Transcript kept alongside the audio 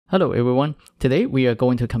Hello everyone, today we are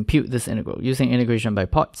going to compute this integral using integration by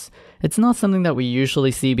parts. It's not something that we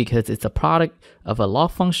usually see because it's a product of a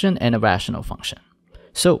log function and a rational function.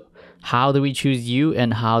 So, how do we choose u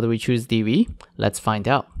and how do we choose dv? Let's find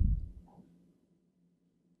out.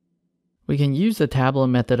 We can use the tabular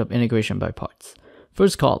method of integration by parts.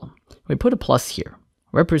 First column, we put a plus here,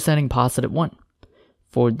 representing positive 1.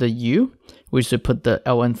 For the u, we should put the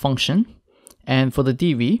ln function, and for the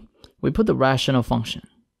dv, we put the rational function.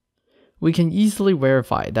 We can easily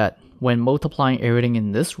verify that when multiplying everything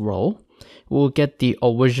in this row, we'll get the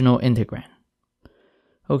original integrand.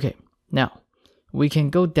 Okay, now we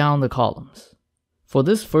can go down the columns. For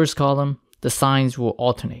this first column, the signs will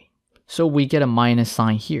alternate, so we get a minus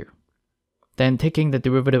sign here. Then taking the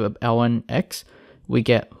derivative of ln x, we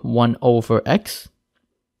get 1 over x.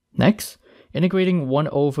 Next, integrating 1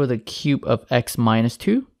 over the cube of x minus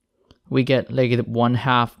 2, we get negative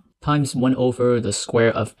 1/2 times 1 over the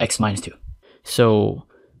square of x minus 2. So,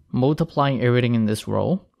 multiplying everything in this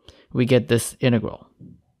row, we get this integral.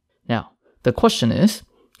 Now, the question is,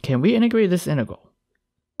 can we integrate this integral?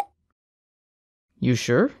 You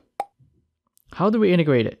sure? How do we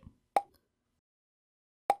integrate it?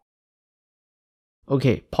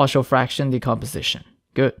 Okay, partial fraction decomposition.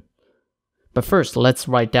 Good. But first, let's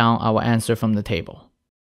write down our answer from the table.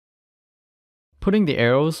 Putting the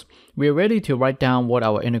arrows, we are ready to write down what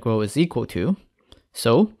our integral is equal to.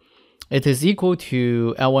 So, it is equal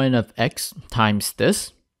to ln of x times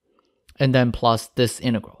this, and then plus this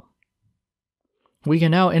integral. We can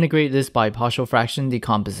now integrate this by partial fraction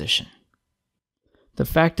decomposition. The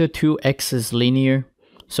factor 2x is linear,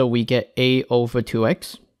 so we get a over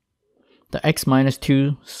 2x. The x minus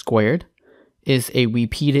 2 squared is a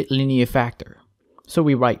repeated linear factor, so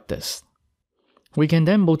we write this. We can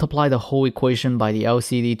then multiply the whole equation by the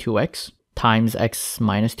LCD 2x times x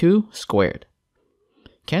minus 2 squared.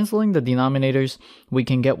 Canceling the denominators, we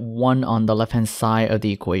can get 1 on the left-hand side of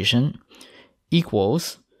the equation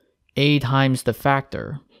equals a times the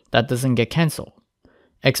factor that doesn't get cancelled,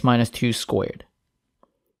 x minus 2 squared.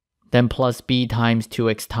 Then plus b times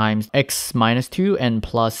 2x times x minus 2 and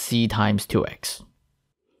plus c times 2x.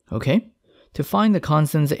 Okay, to find the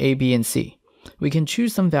constants a, b, and c, we can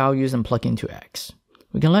choose some values and plug into x.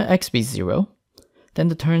 We can let x be 0, then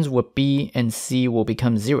the terms with b and c will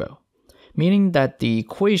become 0, meaning that the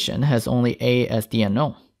equation has only a as the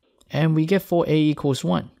unknown. And we get 4a equals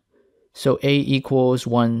 1, so a equals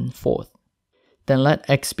 1/4. Then let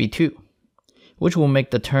x be 2, which will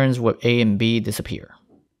make the terms with a and b disappear.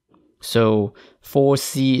 So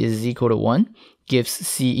 4c is equal to 1 gives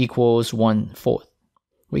c equals 1/4.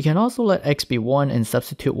 We can also let x be 1 and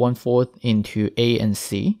substitute 1/4 into a and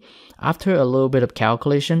c. After a little bit of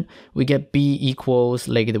calculation, we get b equals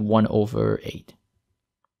negative 1 over 8.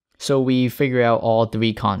 So we figure out all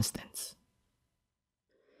 3 constants.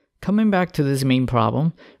 Coming back to this main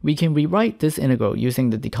problem, we can rewrite this integral using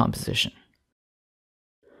the decomposition.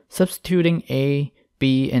 Substituting a,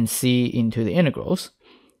 b, and c into the integrals,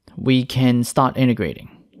 we can start integrating.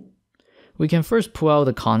 We can first pull out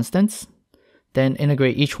the constants, then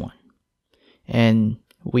integrate each one, and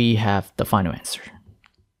we have the final answer.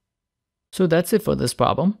 So that's it for this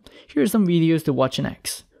problem. Here are some videos to watch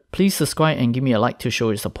next. Please subscribe and give me a like to show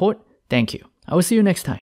your support. Thank you. I will see you next time.